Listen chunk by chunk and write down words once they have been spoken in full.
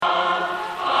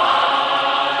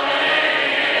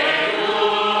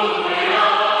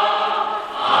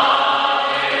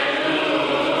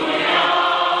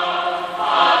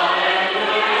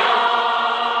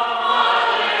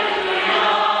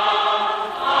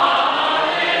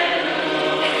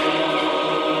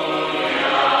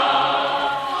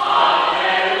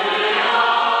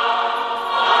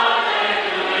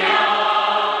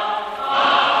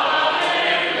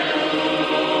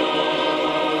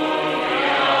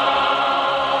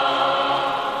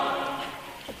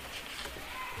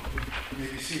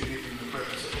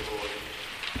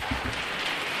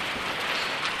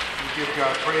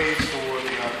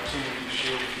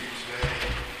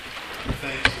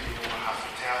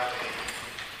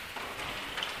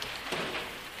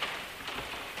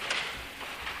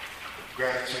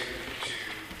Gratitude to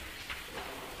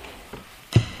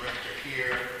Rector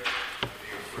here, my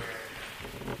dear friend,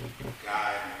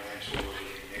 guide, and mentor,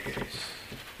 Willie Niggins,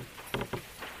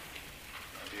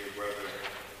 my dear brother,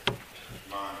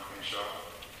 Ron Crenshaw,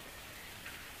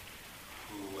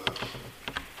 who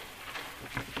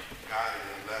guided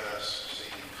and led us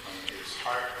singing from his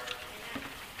heart,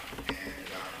 and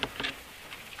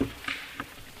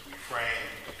we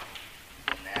framed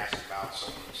and asked about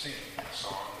someone singing that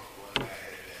song.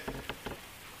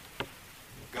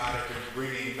 God had been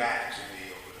bringing back to me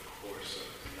over the course of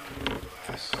the number of the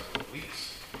last couple of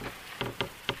weeks.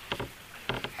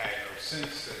 I had no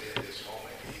sense that in this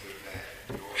moment either that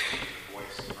your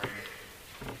voice would bring it,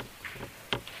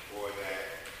 or that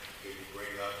it would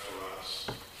bring up for us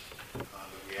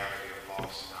the reality of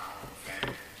loss in our own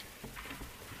family.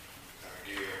 Our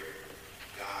dear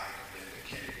guide, Linda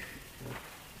Kennedy,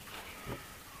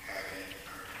 having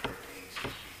earned her wings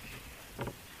this week.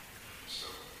 So,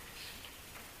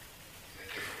 in a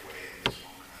different way in this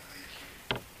moment, I thank you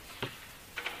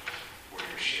for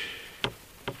your share.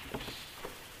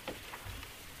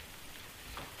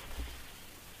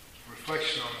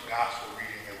 Reflection on the gospel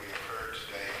reading that we have heard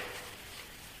today.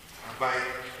 I invite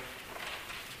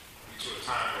you to a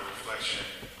time of reflection,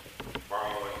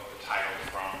 borrowing the title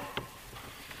from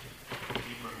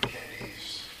Ibram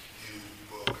Kendi's new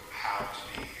book, How to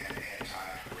Be an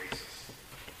Anti-Racist.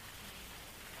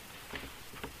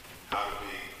 How to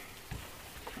be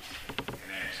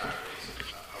an anti-racist.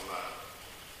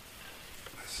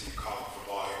 I see you calling for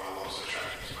volume. I'll also try to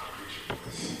use my preacher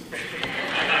voice.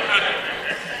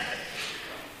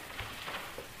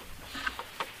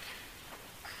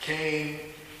 I came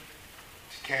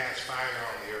to cast fire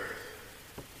on the earth.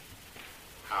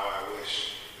 How I wish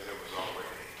that it was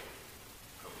already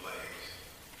ablaze.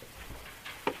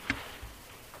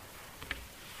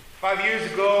 5 years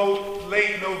ago,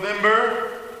 late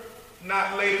November,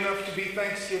 not late enough to be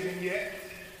Thanksgiving yet,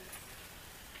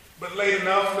 but late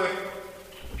enough that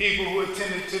people who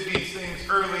attended to these things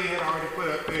early had already put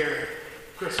up their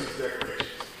Christmas decorations.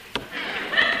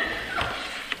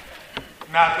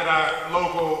 Not that our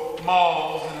local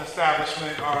malls and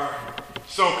establishment are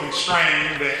so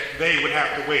constrained that they would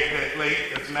have to wait that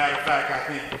late. As a matter of fact, I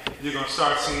think you're going to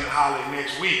start seeing Holly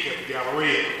next week at the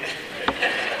Galleria.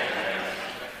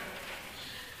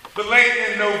 But late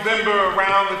in November,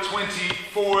 around the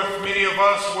 24th, many of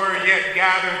us were yet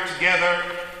gathered together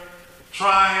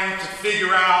trying to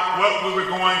figure out what we were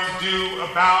going to do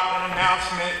about an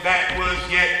announcement that was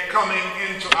yet coming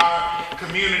into our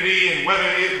community, and whether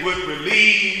it would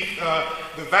relieve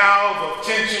the valve of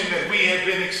tension that we had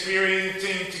been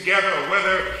experiencing together, or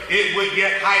whether it would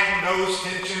yet heighten those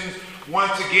tensions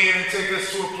once again and take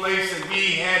us to a place that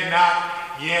we had not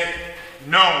yet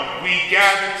known. We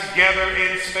gathered together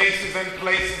in spaces and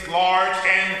places large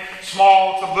and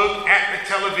small to look at the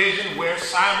television where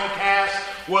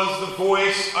simulcast was the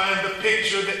voice and the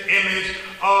picture, the image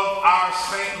of our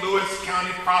St. Louis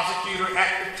County prosecutor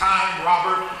at the time,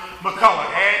 Robert McCullough.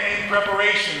 And in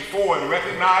preparation for and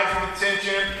recognizing the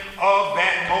tension of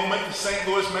that moment, the St.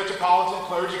 Louis Metropolitan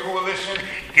Clergy Coalition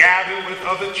gathered with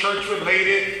other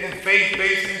church-related and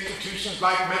faith-based institutions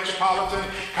like Metropolitan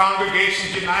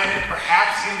Congregations United,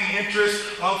 perhaps in the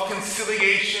interest of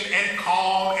conciliation and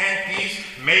calm and peace,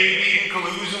 maybe in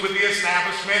collusion with the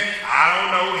establishment, I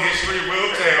don't know, history will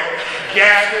tell,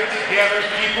 gathered together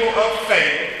people of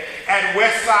faith at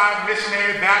Westside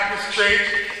Missionary Baptist Church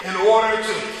in order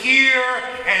to hear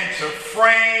and to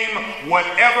frame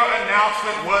whatever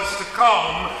announcement was to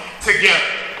come together.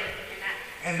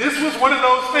 And this was one of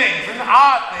those things. And the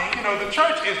odd thing, the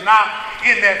church is not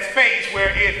in that space where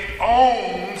it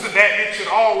owns that it should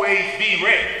always be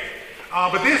ready.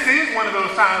 But this is one of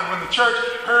those times when the church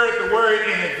heard the word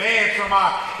in advance from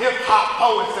our hip-hop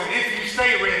poets that if you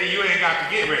stay ready, you ain't got to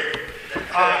get ready.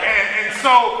 And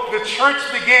so the church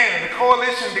began, and the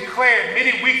coalition declared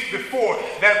many weeks before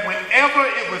that whenever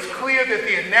it was clear that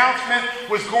the announcement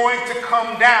was going to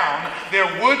come down, there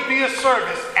would be a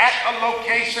service at a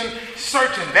location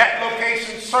certain. That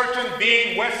location certain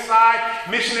being Westside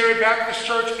Missionary Baptist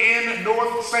Church in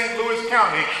North St. Louis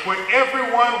County, where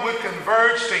everyone would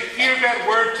converge to hear that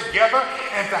word together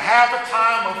and to have a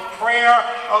time of prayer,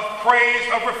 of praise,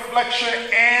 of reflection,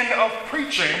 and of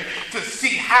preaching to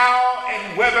see how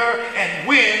and whether and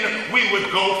when we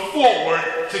would go forward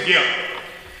together.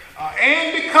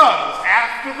 And because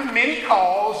after the many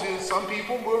calls, and some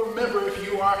people will remember if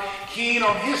you are keen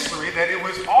on history, that it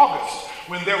was August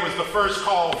when there was the first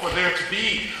call for there to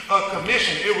be a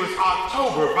commission. It was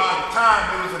October by the time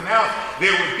it was announced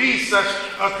there would be such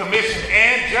a commission.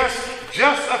 And just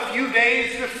Just a few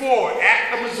days before,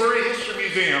 at the Missouri History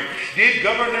Museum, did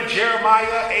Governor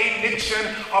Jeremiah A.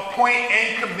 Nixon appoint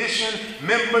and commission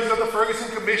members of the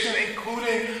Ferguson Commission,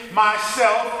 including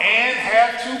myself, and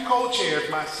have two co-chairs,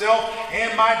 myself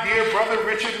and my dear brother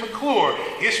Richard McClure.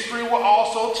 History will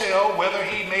also tell whether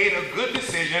he made a good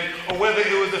decision or whether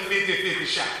it was a 50-50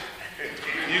 shot.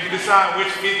 You can decide which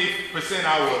 50%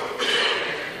 I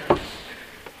was.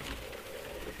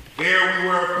 There we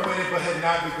were appointed but had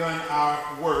not begun our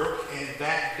work, and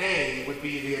that day would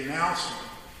be the announcement,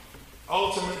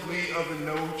 ultimately, of the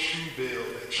No True Bill,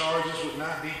 that charges would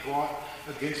not be brought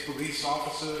against police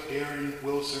officer Darren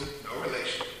Wilson, no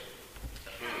relation,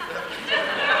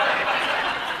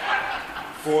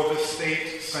 for the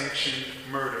state-sanctioned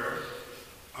murder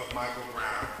of Michael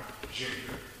Brown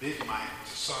Jr., Big Mike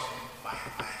to some, Mike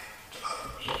to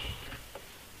others.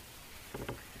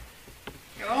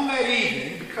 And on that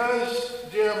evening, because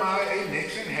Jeremiah A.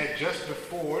 Nixon had just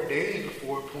before, days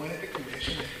before, appointed the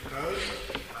commission, and because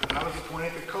I was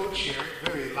appointed the co-chair,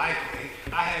 very likely,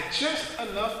 I had just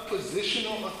enough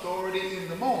positional authority in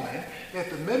the moment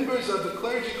that the members of the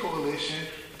Clergy Coalition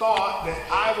thought that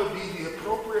I would be the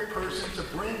appropriate person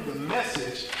to bring the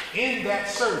message in that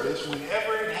service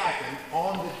whenever it happened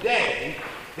on the day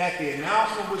that the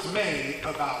announcement was made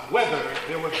about whether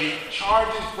there would be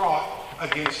charges brought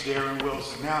against Darren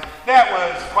Wilson. Now, that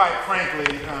was, quite frankly,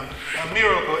 a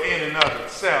miracle in and of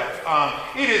itself.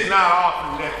 It is not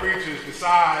often that preachers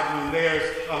decide when there's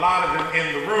a lot of them in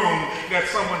the room that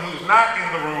someone who's not in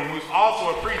the room, who's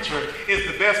also a preacher, is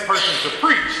the best person to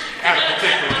preach at a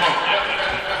particular moment.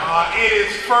 It is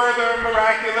further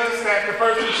miraculous that the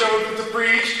person chosen to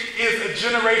preach is a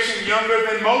generation younger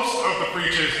than most of the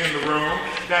preachers in the room,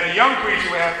 that a young preacher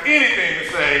would have anything to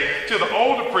say to the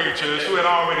older preachers who had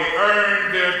already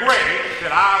earned their grade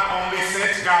that I've only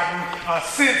gotten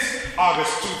since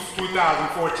August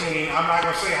 2014. I'm not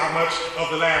going to say how much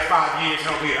of the last 5 years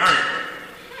helped me earn it.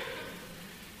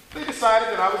 They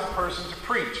decided that I was the person to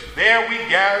preach. There we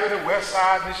gathered at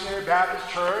Westside Missionary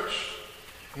Baptist Church,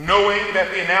 knowing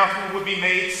that the announcement would be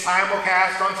made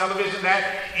simulcast on television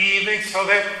that evening so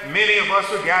that many of us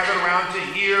were gathered around to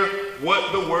hear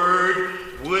what the word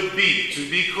would be. To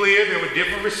be clear, there were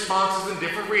different responses and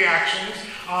different reactions,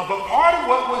 but part of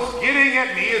what was getting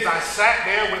at me as I sat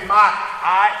there with my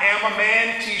I Am a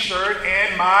Man t-shirt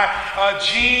and my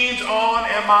jeans on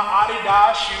and my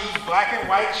Adidas shoes, black and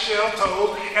white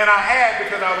shell-toed, and I had,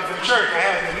 because I was in church, I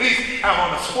had to at least have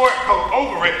on a sport coat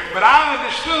over it, but I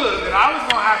understood that I was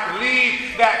going to have to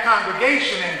leave that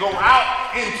congregation and go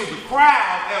out into the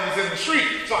crowd that was in the street.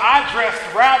 So I dressed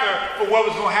rather for what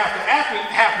was going to happen after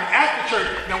church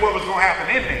than what was going to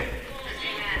happen in there.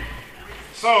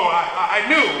 So I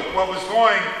knew what was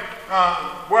going,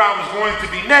 where I was going to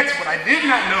be next. What I did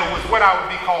not know was what I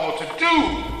would be called to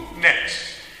do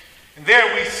next. And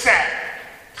there we sat,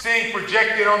 seeing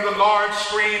projected on the large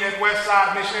screen at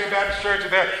Westside Missionary Baptist Church,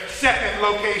 their second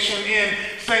location in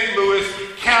St. Louis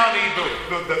County,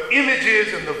 the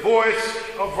images and the voice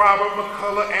of Robert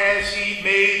McCullough as he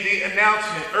made the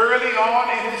announcement. Early on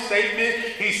in his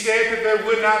statement, he said that there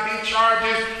would not be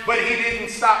charges, but he didn't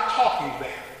stop talking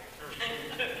there.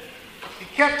 He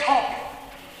kept talking,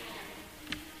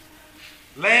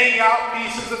 laying out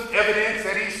pieces of evidence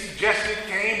that he suggested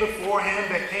came before him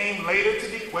that came later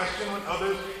to be questioned when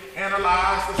others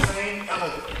analyzed the same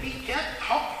evidence. He kept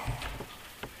talking,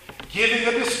 giving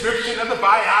a description of the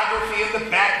biography and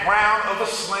the background of a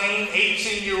slain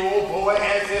 18-year-old boy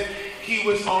as if he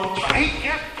was on trial. He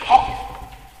kept talking,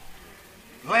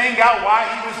 laying out why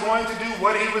he was going to do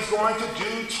what he was going to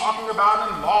do, talking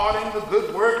about and lauding the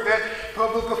good work that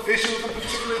public officials and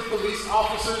particularly police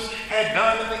officers had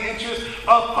done in the interest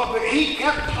of public. He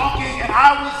kept talking and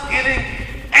I was getting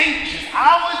anxious.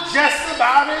 I was just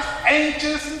about as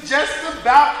anxious and just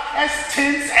about as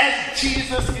tense as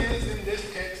Jesus is in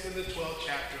this text in the 12th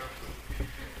chapter of Luke.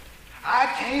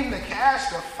 I came to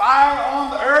cast a fire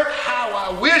on the earth. How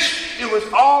I wish it was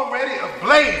already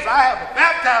ablaze. I have a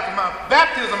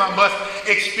baptism I must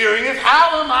experience.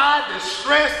 How am I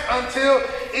distressed until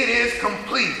it is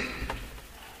completed?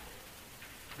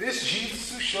 This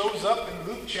Jesus who shows up in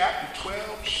Luke chapter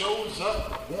 12 shows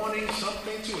up wanting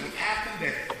something to have happened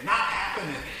that has not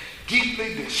happened, and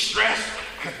deeply distressed,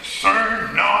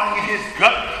 concerned, gnawing in his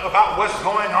gut about what's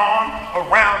going on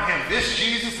around him. This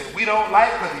Jesus that we don't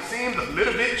like because he seems a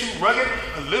little bit too rugged,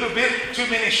 a little bit too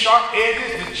many sharp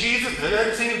edges. This Jesus that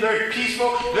doesn't seem very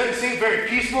peaceful, and doesn't seem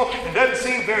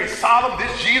very solemn.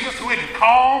 This Jesus who isn't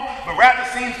calm, but rather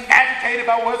seems agitated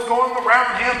about what's going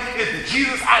around him is the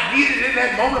Jesus I needed in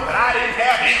that moment, but I didn't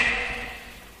have him.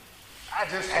 I I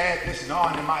just had this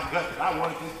gnawing in my gut that I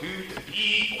wanted this dude to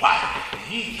be quiet. And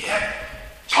he kept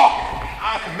talking.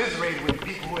 I commiserated with the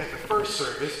people who had the first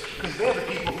service, because they're the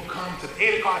people who come to the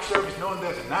 8 o'clock service knowing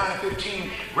there's a 9:15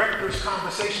 rector's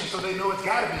conversation, so they know it's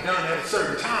got to be done at a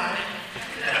certain time.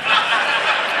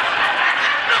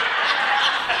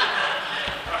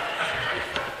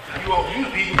 You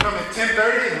people come at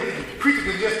 10:30 and the preacher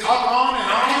can just talk on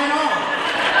and on and on.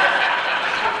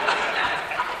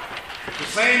 The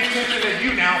same tension that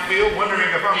you now feel, wondering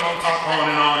if I'm going to talk on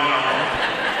and on and on.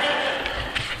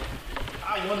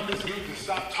 I wanted this group to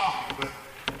stop talking, but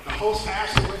the host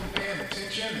pastor wasn't paying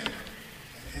attention,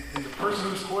 and the person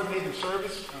who's coordinating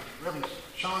service, Reverend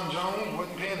Sean Jones,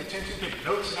 wasn't paying attention to the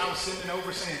notes that I was sending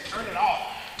over saying, turn it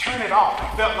off. Turn it off.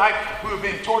 I felt like we were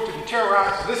being tortured and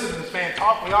terrorized to listen to this man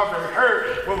talk. We already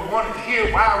heard what we wanted to hear.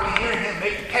 Why are we hearing him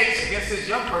make a case against this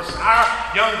young person, our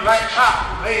young black child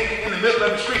who lay in the middle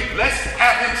of the street? Let's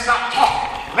have him stop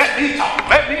talking. Let me talk.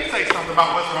 Let me say something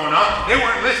about what's going on. They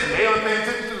weren't listening. They only paying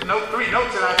attention to the 3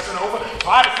 notes that I sent over.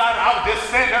 So I decided I would just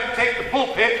stand up and take the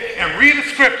pulpit and read the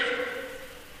scripture.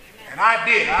 And I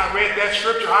did. I read that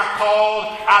scripture. I called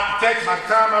out the text. By the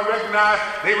time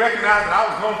they recognized that I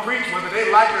was going to preach, whether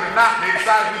they liked it or not, they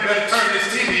decided we better turn this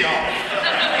TV off.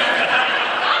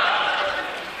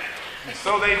 And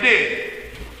so they did.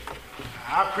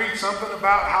 I preached something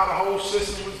about how the whole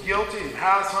system was guilty and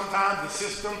how sometimes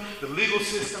the legal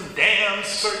system damns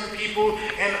certain people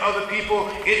and other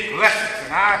people it blesses.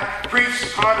 And I preached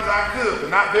as hard as I could, but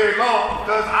not very long,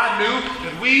 because I knew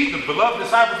that we, the beloved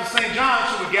disciples of St.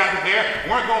 John's who were gathered there,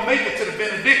 weren't going to make it to the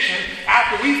benediction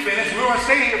after we finished. We were going to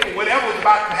stay here for whatever was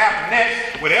about to happen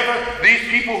next, whatever these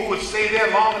people who would stay there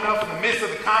long enough in the midst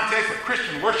of the context of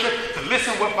Christian worship to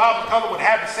listen what Bob McCullough would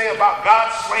have to say about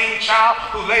God's slain child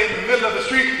who lay in the middle of the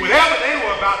street. Whatever they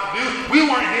were about to do, we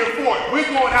weren't here for it. We're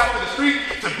going out to the street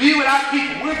to be with our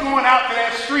people. We're going out to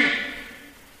that street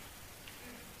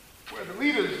where the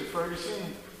leaders of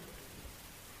Ferguson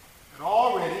had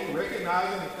already,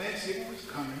 recognizing that Thanksgiving was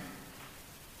coming,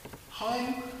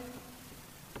 hung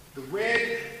the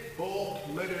red bulb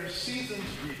letter Season's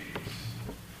Greetings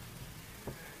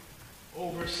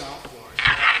over South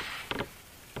Florida.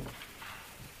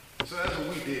 So that's what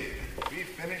we did. We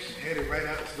finished and headed right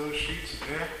out to those streets,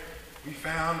 and there we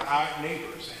found our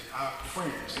neighbors and our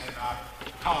friends and our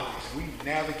colleagues. And we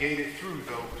navigated through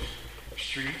those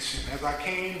streets. And as I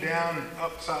came down and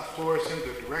up South Florissant,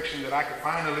 the direction that I could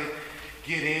finally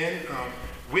get in,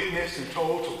 witnessed and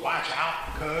told to watch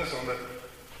out, because on the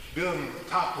building, the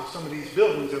top of some of these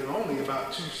buildings that were only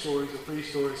about 2 stories or 3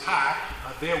 stories high,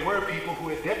 there were people who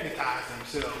had deputized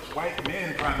themselves, white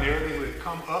men primarily, who had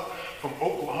come up from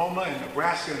Oklahoma and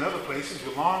Nebraska and other places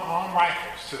with long-arm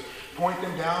rifles to point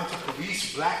them down to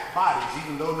police black bodies.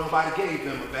 Even though nobody gave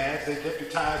them a badge, they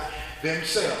deputized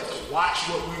themselves to watch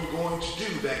what we were going to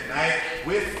do that night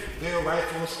with their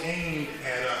rifles aimed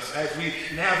at us as we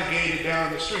navigated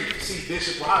down the street to see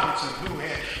Bishop Robinson, who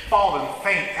had fallen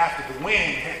faint after the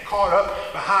wind had caught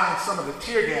up behind some of the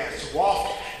tear gas, who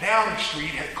walked down the street,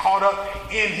 had caught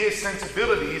up in his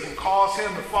sensibilities and caused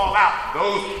him to fall out.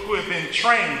 Those who had been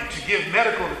trained to give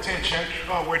medical attention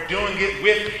were doing it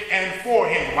with and for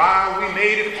him. While we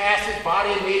made it past his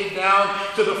body and made it down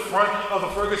to the front of the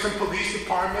Ferguson Police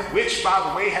Department, which, by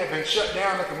the way, had been shut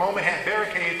down at the moment, had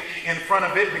barricades in front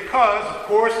of it because, of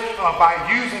course, by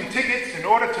using tickets in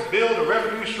order to build a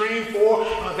revenue stream for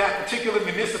that particular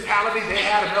municipality, they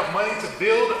had enough money to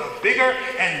build a bigger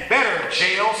and better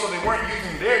jail, so they weren't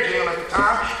using their jail at the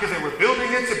time because they were building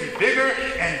it to be bigger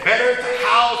and better to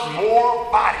house more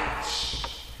bodies.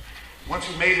 Once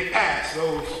we made it past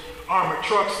those armored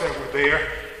trucks that were there,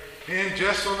 and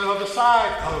just on the other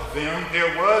side of them,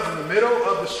 there was in the middle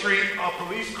of the street a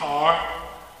police car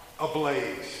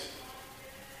ablaze.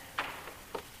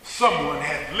 Someone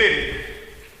had lit it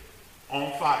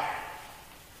on fire.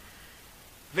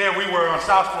 There we were on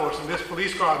South Florissant, this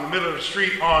police car in the middle of the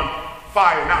street on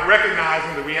fire, not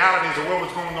recognizing the realities of what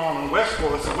was going on West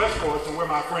Florissant, where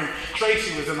my friend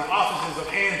Tracy was in the offices of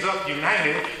Hands Up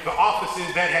United, the offices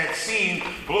that had seen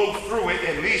blow through it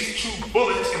at least 2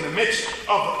 bullets in the midst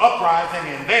of the uprising,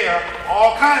 and there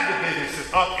all kinds of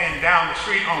businesses up and down the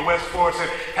street on West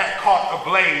Florissant had caught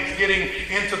ablaze. Getting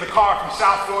into the car from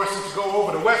South Florissant to go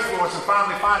over to West Florissant,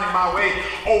 finally finding my way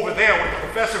over there with the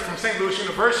professor from St. Louis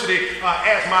University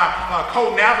as my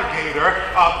co-navigator.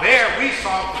 There we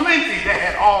saw plenty that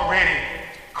had already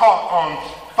caught on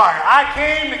fire. I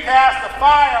came to cast a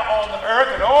fire on the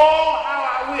earth, and oh,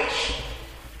 how I wish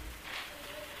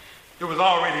it was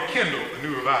already kindled, the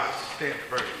New Revised Standard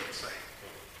Version would say.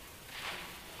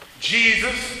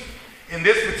 Jesus, in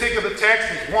this particular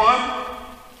text, is one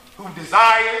who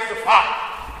desires the fire.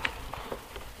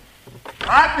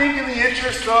 I think in the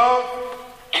interest of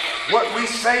what we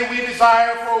say we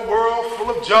desire for a world full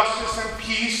of justice and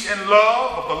peace and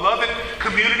love, a beloved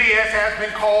community as has been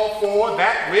called for,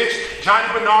 that which Johnny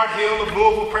Bernard Hill of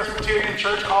Louisville Presbyterian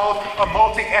Church calls a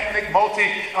multi-ethnic,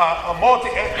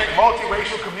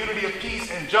 multiracial community of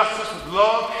peace and justice with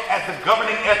love as the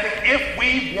governing ethic. If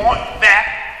we want that,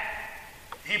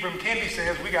 Ibram Kendi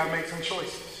says we got to make some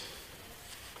choices.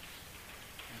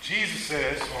 And Jesus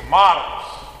says, or models,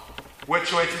 what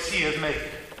choices he has made.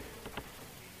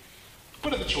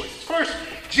 What are the choices? First,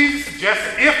 Jesus suggests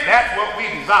that if that's what we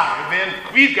desire, then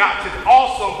we've got to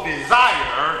also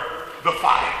desire the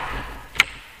fire.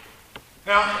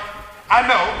 Now, I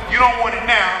know you don't want it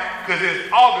now because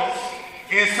it's August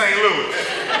in St. Louis.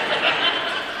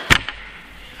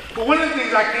 But one of the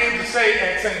things I came to say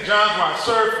at St. John's, where I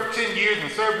served for 10 years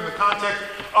and served in the context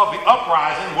of the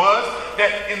uprising, was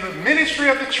that in the ministry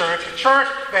of the church, a church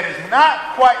that is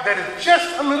not quite, that is just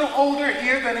a little older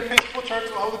here than the Episcopal Church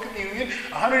of the Holy Communion,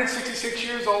 166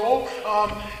 years old,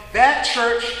 that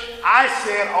church, I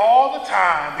said all the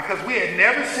time, because we had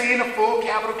never seen a full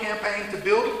capital campaign to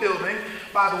build a building.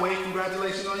 By the way,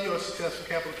 congratulations on your successful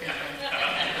capital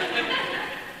campaign.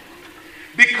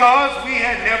 Because we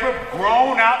had never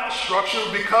grown out the structure,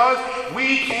 because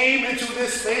we came into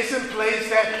this space and place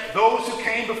that those who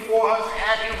came before us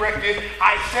had erected,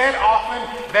 I said often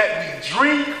that we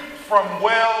drink from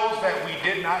wells that we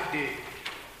did not dig.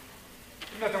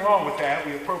 There's nothing wrong with that.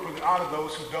 We appropriately honor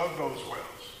those who dug those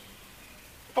wells.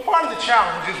 But part of the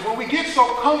challenge is when we get so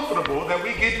comfortable that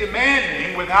we get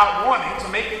demanding without wanting to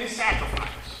make any sacrifice.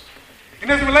 And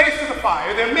as it relates to the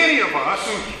fire, there are many of us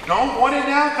who don't want it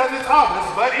now because it's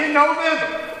August, but in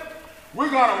November, we're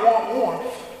going to want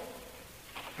warmth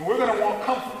and we're going to want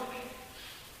comfort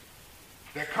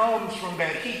that comes from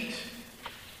that heat.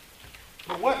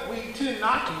 But what we tend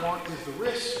not to want is the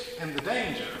risk and the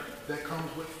danger that comes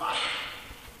with fire.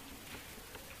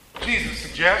 Jesus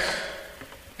suggests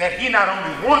that he not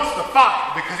only wants the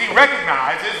fire, because he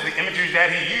recognizes the imagery that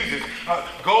he uses,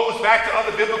 goes back to other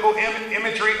biblical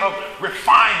imagery of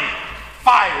refining,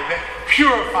 fire that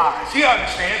purifies. He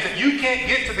understands that you can't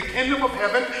get to the kingdom of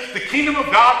heaven, the kingdom of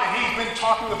God that he's been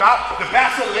talking about, the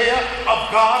basileia of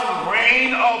God, the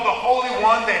reign of the Holy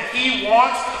One that he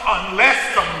wants, unless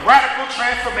some radical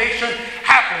transformation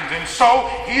happens. And so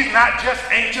he's not just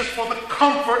anxious for the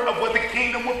comfort of what the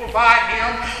kingdom will provide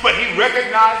him, but he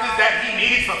recognizes that he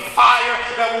needs the fire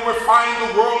that will refine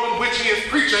the world in which he is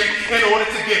preaching in order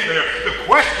to get there. The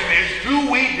question is, do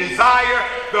we desire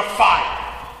the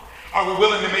fire? Are we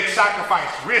willing to make sacrifice,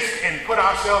 risk, and put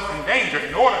ourselves in danger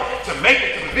in order to make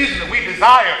it to the vision that we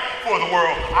desire for the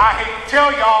world? I hate to tell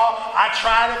y'all, I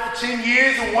tried it for 10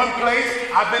 years in one place.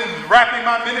 I've been wrapping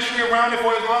my ministry around it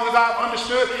for as long as I've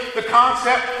understood the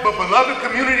concept. But beloved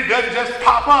community doesn't just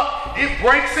pop up. It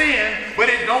breaks in,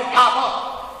 but it don't pop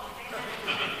up.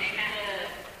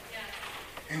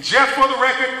 And just for the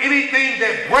record, anything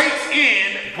that breaks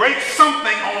in breaks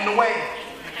something on the way.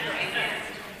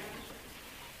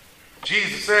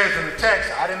 Jesus says in the text,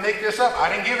 I didn't make this up. I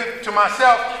didn't give it to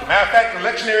myself. Matter of fact, the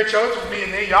lectionary chose for me,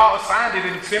 and then y'all assigned it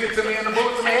and sent it to me in the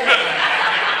bulletin.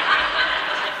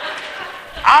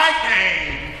 I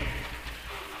came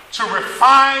to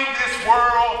refine this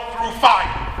world through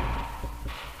fire,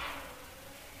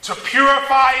 to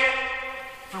purify it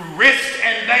through risk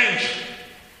and danger.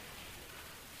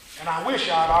 And I wish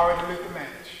I'd already lit the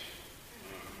match.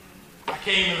 I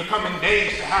came in the coming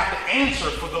days to have to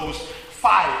answer for those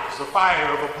fires, the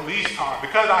fire of a police car.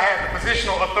 Because I had the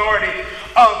positional authority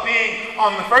of being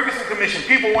on the Ferguson Commission,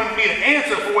 people wanted me to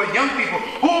answer for young people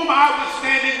whom I was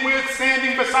standing with,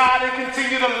 standing beside, and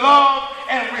continue to love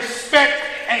and respect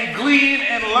and glean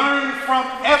and learn from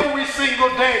every single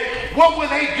day. What were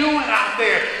they doing out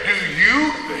there? Do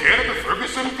you, the head of the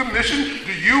Ferguson Commission,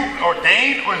 do you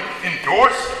ordain or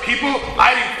endorse people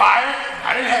lighting fire?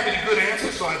 I didn't have any good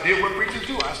answers, so I did what preachers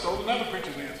do. I stole another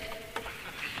preacher's answer.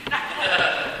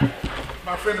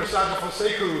 My friend Osago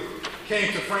Fonseca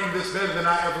came to frame this better than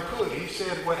I ever could. He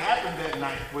said what happened that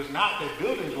night was not that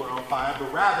buildings were on fire,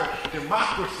 but rather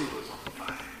democracy was on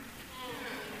fire.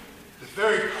 The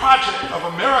very project of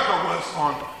America was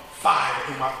on fire.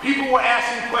 And while people were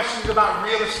asking questions about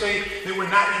real estate, they were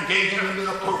not engaging in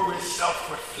the appropriate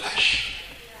self-reflection.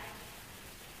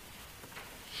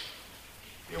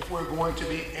 If we're going to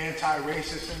be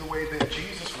anti-racist in the way that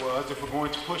Jesus was, if we're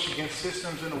going to push against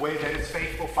systems in a way that is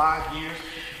faithful 5 years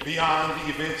beyond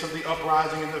the events of the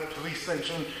uprising and the police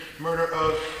station murder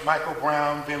of Michael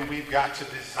Brown, then we've got to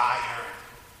desire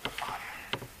the fire.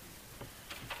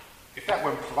 If that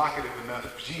weren't provocative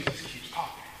enough, Jesus keeps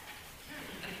talking.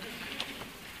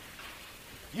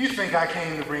 You think I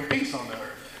came to bring peace on the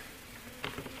earth.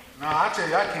 No, I tell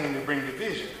you, I came to bring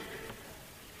division.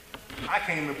 I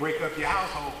came to break up your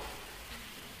household.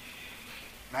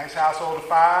 Nice household of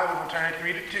 5, we're going to turn it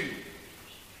 3 to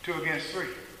 2. 2 against 3.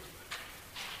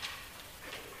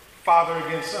 Father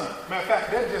against son. Matter of fact,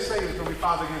 it doesn't just say it's going to be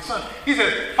father against son. He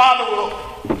says, Father will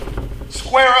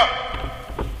square up.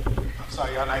 I'm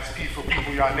sorry, y'all nice, peaceful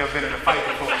people. Y'all never been in a fight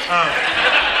before.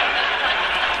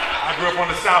 I grew up on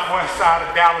the southwest side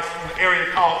of Dallas in an area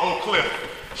called Oak Cliff.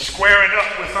 Squaring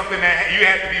up was something that you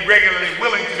had to be regularly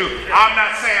willing to do. I'm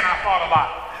not saying I fought a lot.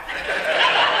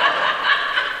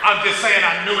 I'm just saying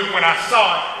I knew it when I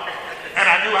saw it, and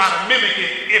I knew how to mimic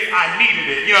it if I needed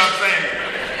it. You know what I'm saying?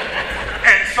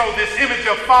 And so this image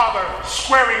of father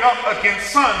squaring up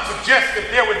against son suggests that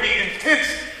there would be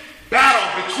intense battle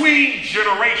between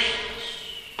generations.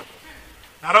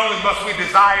 Not only must we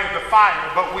desire the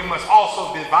fire, but we must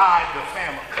also divide the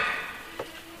family.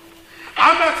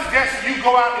 I'm not suggesting you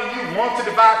go out and you want to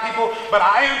divide people, but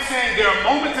I am saying there are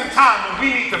moments in time when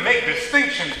we need to make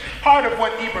distinctions. Part of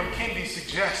what Ibram Kendi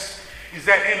suggests is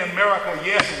that in America,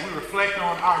 yes, as we reflect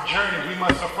on our journey, we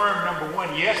must affirm, number one,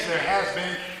 yes, there has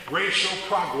been racial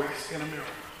progress in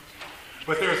America,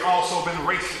 but there's also been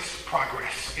racist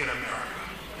progress in America.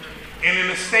 And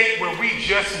in a state where we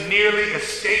just nearly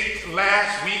escaped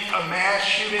last week a mass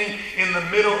shooting in the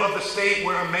middle of the state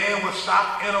where a man was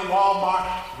stopped in a Walmart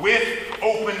with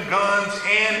open guns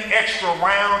and extra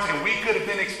rounds, and we could have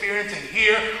been experiencing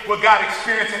here what God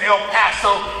experienced in El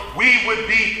Paso, we would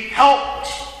be helped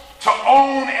to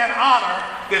own and honor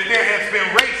that there has been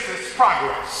racist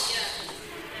progress.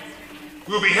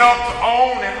 We'll be helped to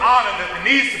own and honor that there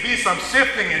needs to be some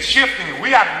sifting and shifting. We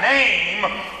got to name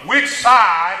which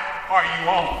side are you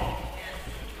on.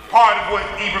 Part of what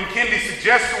Ibram Kendi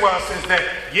suggests to us is that,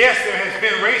 yes, there has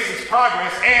been racist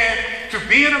progress, and to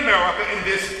be in America in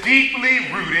this deeply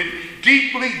rooted,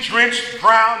 deeply drenched,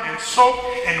 drowned, and soaked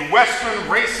in Western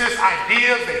racist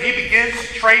ideas that he begins to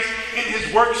trace in his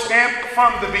work stamped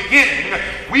from the beginning,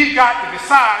 we've got to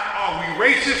decide, are we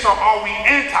racist or are we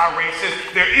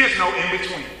anti-racist? There is no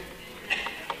in-between.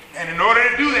 And in order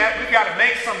to do that, we've got to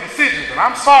make some decisions. And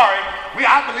I'm sorry,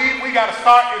 I believe we got to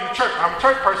start in the church. I'm a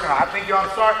church person. I think you ought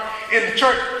to start in the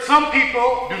church. Some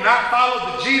people do not follow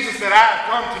the Jesus that I have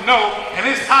come to know, and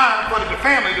it's time for the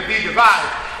family to be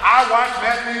divided. I watched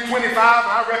Matthew 25,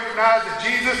 and I recognize that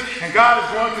Jesus and God is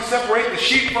going to separate the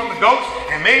sheep from the goats,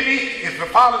 and maybe if we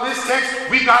follow this text,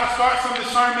 we've got to start some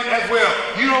discernment as well.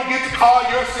 You don't get to call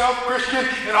yourself Christian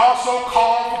and also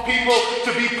call for people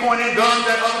to be pointing guns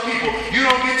at other people. You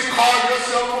don't get to call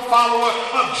yourself a follower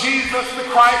of Jesus the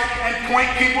Christ and point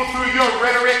people through your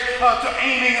rhetoric to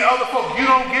aiming at other folks. You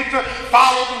don't get to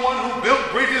follow the one who built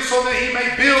bridges so that he may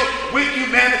build with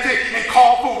humanity and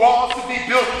call for walls to be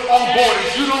built on borders.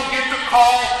 You don't get to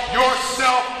call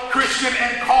yourself Christian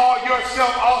and call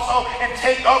yourself also and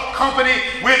take up company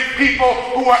with people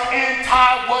who are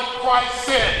anti what Christ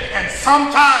said. And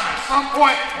sometime, at some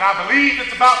point, and I believe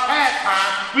it's about past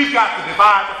time, we've got to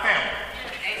divide the family.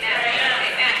 Amen.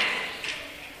 Amen.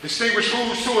 Distinguish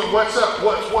who's who and what's up,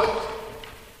 what's what.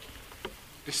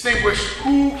 Distinguish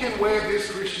who can wear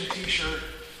this Christian t-shirt,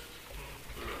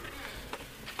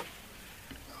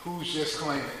 who's just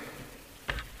claiming.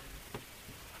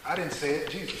 I didn't say it,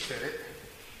 Jesus said it.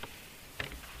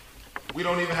 We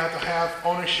don't even have to have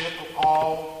ownership of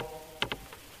all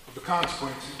of the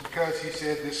consequences because he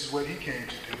said this is what he came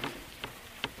to do.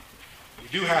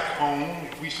 We do have to own,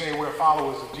 if we say we're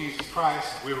followers of Jesus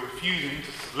Christ, we're refusing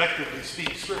to selectively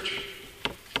speak scripture,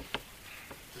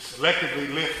 to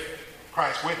selectively lift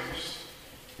Christ's witness,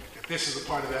 that this is a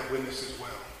part of that witness as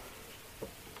well.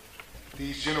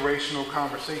 These generational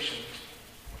conversations,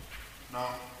 no,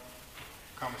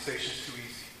 conversation's too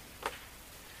easy.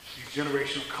 These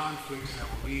generational conflicts that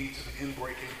will lead to the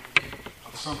inbreaking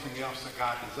of something else that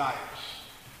God desires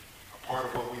are part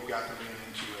of what we've got to lean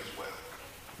into as well.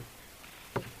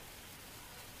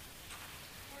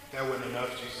 That wasn't enough.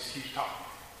 Jesus keeps talking.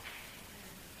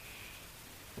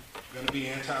 We're going to be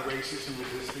anti-racist and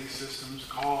resist these systems.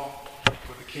 Call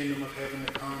for the kingdom of heaven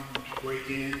to come and to break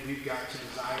in. We've got to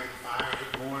desire the fire of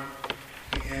the born,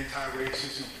 be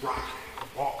anti-racist and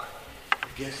walk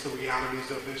against the realities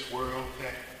of this world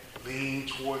that lean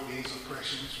toward these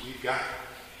oppressions. We've got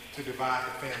to divide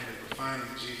the family. But finally,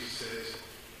 Jesus says,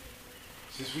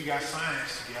 since we got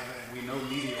science together and we know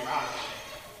meteorology,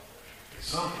 at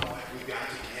some point we've got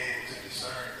to be able to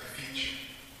discern the future.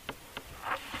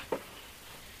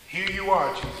 Here you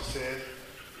are, Jesus said.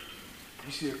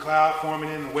 You see a cloud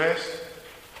forming in the west.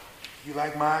 You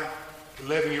like my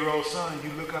 11-year-old son,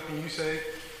 you look up and you say,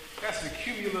 that's the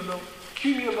cumulonimbus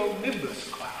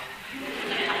cumulonimbus cloud.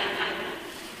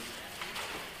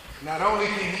 Not only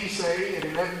can he say at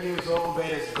 11 years old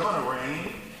that it's gonna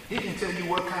rain, he can tell you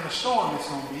what kind of storm it's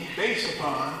gonna be based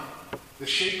upon the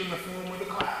shape and the form of the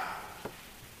cloud.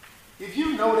 If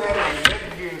you know that at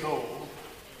 11 years old,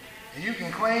 and you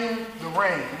can claim the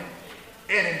rain,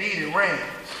 and indeed it rains,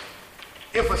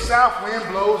 if a south wind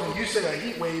blows and you say a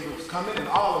heat wave is coming and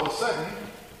all of a sudden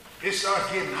it starts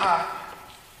getting hot,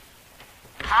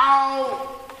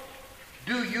 how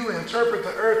do you interpret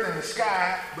the earth and the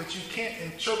sky, but you can't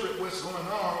interpret what's going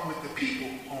on with the people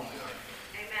on the earth?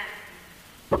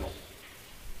 Amen.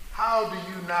 How do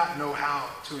you not know how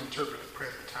to interpret the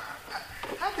present time?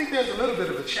 I think there's a little bit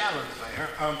of a challenge there.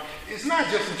 It's not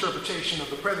just interpretation of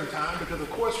the present time, because of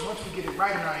course once we get it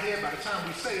right in our head, by the time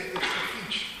we say it, it's the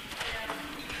future.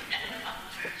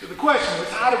 So the question is,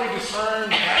 how do we discern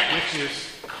that which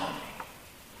is coming?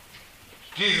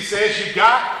 Jesus says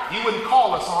he wouldn't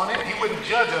call us on it, he wouldn't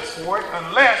judge us for it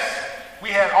unless we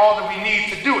had all that we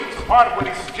need to do it. So part of what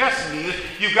he's suggesting is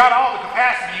you've got all the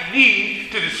capacity you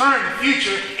need to discern the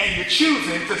future, and you're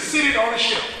choosing to sit it on a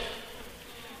shelf.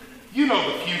 You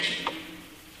know the future.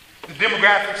 The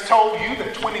demographics told you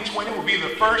that 2020 will be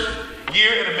the first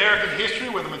year in American history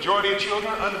where the majority of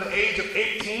children under the age of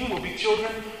 18 will be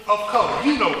children of color.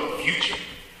 You know the future.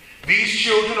 These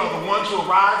children are the ones who are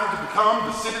rising to become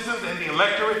the citizens and the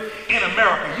electorate in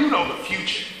America. You know the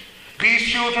future. These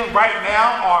children right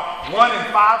now are 1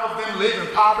 in 5 of them live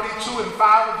in poverty, 2 in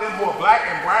 5 of them who are black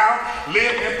and brown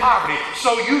live in poverty.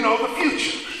 So you know the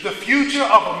future. The future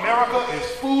of America is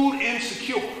food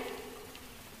insecure.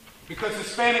 Because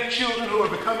Hispanic children who are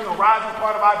becoming a rising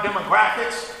part of our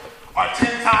demographics are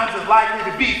 10 times as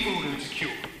likely to be food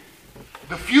insecure.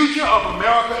 The future of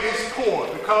America is poor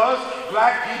because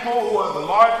black people who are a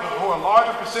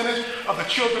larger percentage of the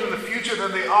children in the future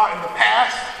than they are in the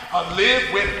past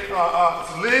live with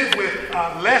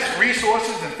less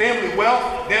resources and family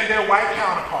wealth than their white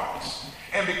counterparts.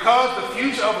 And because the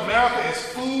future of America is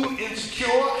food insecure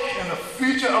and the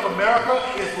future of America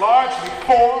is largely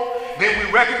poor, then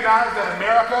we recognize that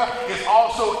America is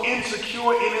also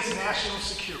insecure in its national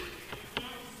security.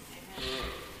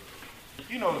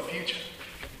 You know the future.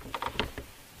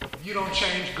 You don't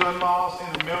change gun laws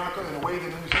in America in a way that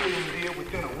New Zealand did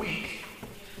within a week,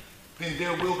 then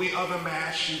there will be other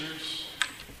mass shooters.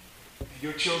 And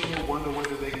your children will wonder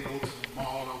whether they can go to the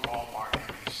mall or Walmart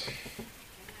and be safe.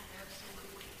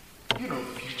 You know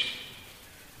the future.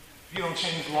 You don't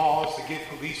change laws to give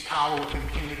police power with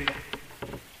impunity.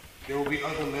 There will be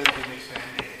other lesbian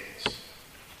heads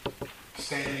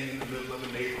standing in the middle of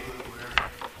the neighborhood where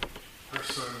her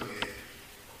son lived,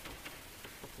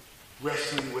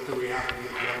 wrestling with the reality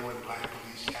of yellow and black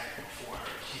police acting before her,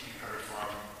 keeping her from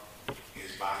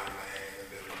his body laying in the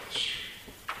middle of the street,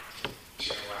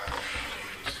 terrorizing the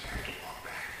neighbors who have to walk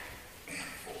back and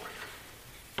forth.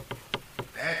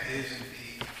 That is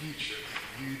indeed the future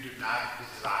if you do not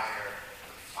desire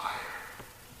the fire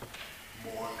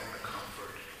more than the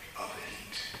comfort of the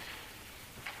heat.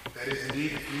 That is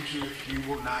indeed the future if you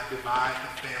will not divide the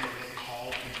family and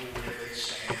call people where they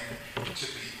stand to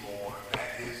be more.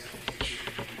 That is the future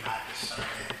if you do not discern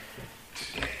it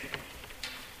today.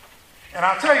 And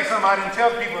I'll tell you something I didn't tell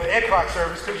the people at the 8 o'clock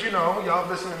service, because you know, y'all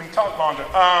listen to me talk longer.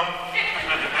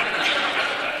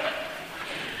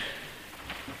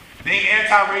 Being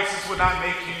anti-racist would not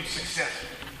make you successful.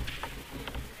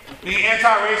 Being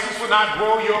anti-racist will not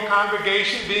grow your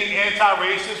congregation. Being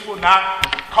anti-racist will not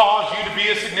cause you to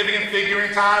be a significant figure in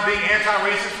time. Being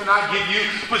anti-racist will not give you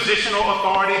positional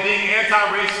authority. Being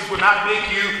anti-racist will not make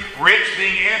you rich.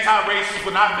 Being anti-racist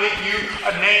will not make you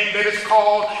a name that is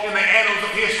called in the annals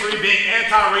of history. Being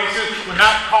anti-racist will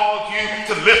not cause you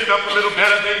to lift up a little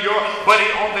better than your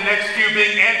buddy on the next pew.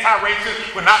 Being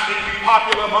anti-racist will not make you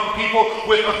popular among people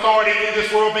with authority in this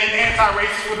world. Being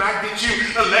anti-racist will not get you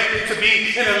elected to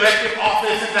be in elective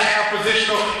office and to have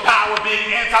positional power.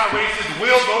 Being anti-racist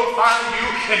will go find you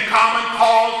in common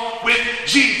cause with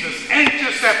Jesus,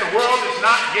 anxious that the world is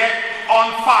not yet on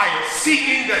fire,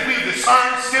 seeking that we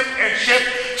discern, sift, and shift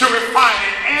to refine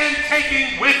it, and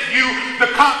taking with you the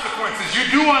consequences. You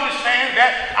do understand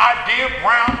that our dear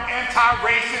brown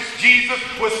anti-racist Jesus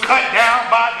was cut down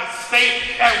by the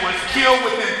state and was killed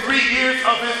within 3 years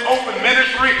of his open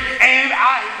ministry, and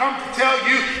I have come to tell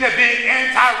you that being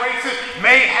anti-racist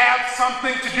may have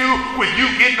something to do with you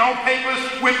getting on papers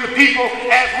with the people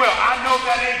as well. I know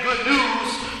that ain't good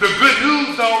news. The good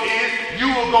news, though, is you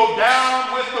will go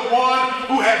down with the one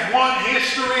who has won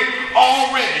history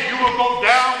already. You will go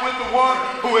down with the one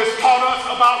who has taught us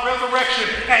about resurrection,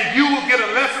 and you will get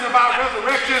a lesson about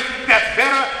resurrection that's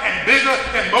better and bigger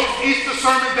than most Easter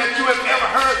sermons that you have ever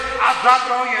drop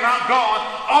it on you and I'm gone.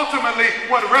 Ultimately,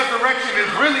 what resurrection is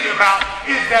really about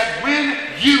is that when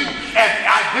you, as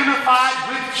identified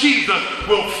with Jesus,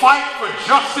 will fight for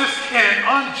justice in an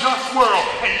unjust world,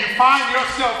 and you find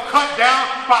yourself cut down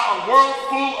by a world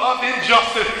full of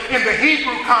injustice. In the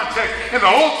Hebrew context, in the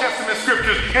Old Testament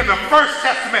scriptures, in the First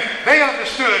Testament, they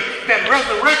understood that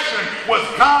resurrection was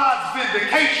God's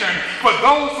vindication for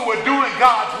those who were doing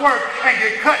God's work and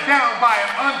get cut down by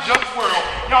an unjust world.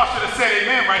 Y'all should have said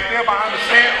amen right there, but I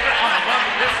understand I'm a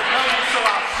brother disability, so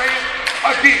I'll say it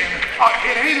again.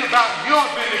 It ain't about your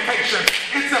vindication.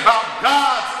 It's about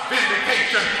God's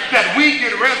vindication. That we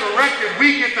get resurrected.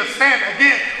 We get to stand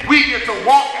again. We get to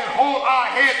walk and hold our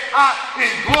head high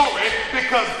in glory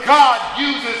because God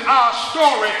uses our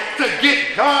story to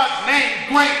get God's name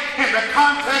great in the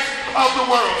context of the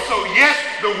world. So yes,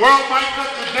 the world might cut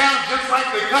you down just like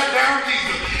they cut down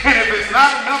Jesus. And if it's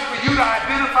not enough for you to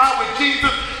identify with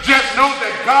Jesus, just know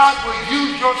that God will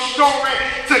use your story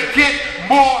to get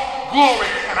more glory.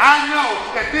 And I know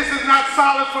that this is not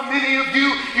solid for many of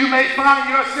you. You may find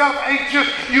yourself anxious.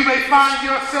 You may find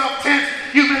yourself tense.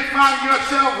 You may find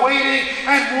yourself waiting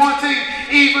and wanting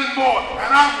even more.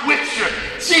 And I'm with you.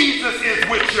 Jesus is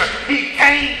with you. He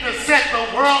came to set the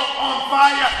world on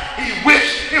fire. He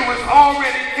wished it was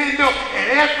already kindled. And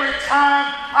every time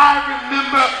I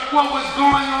remember what was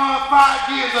going on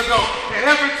 5 years ago, and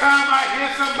every time I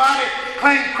hear somebody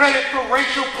claim credit for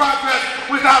racial progress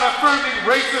without affirming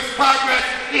racist progress,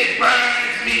 it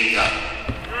burns me up.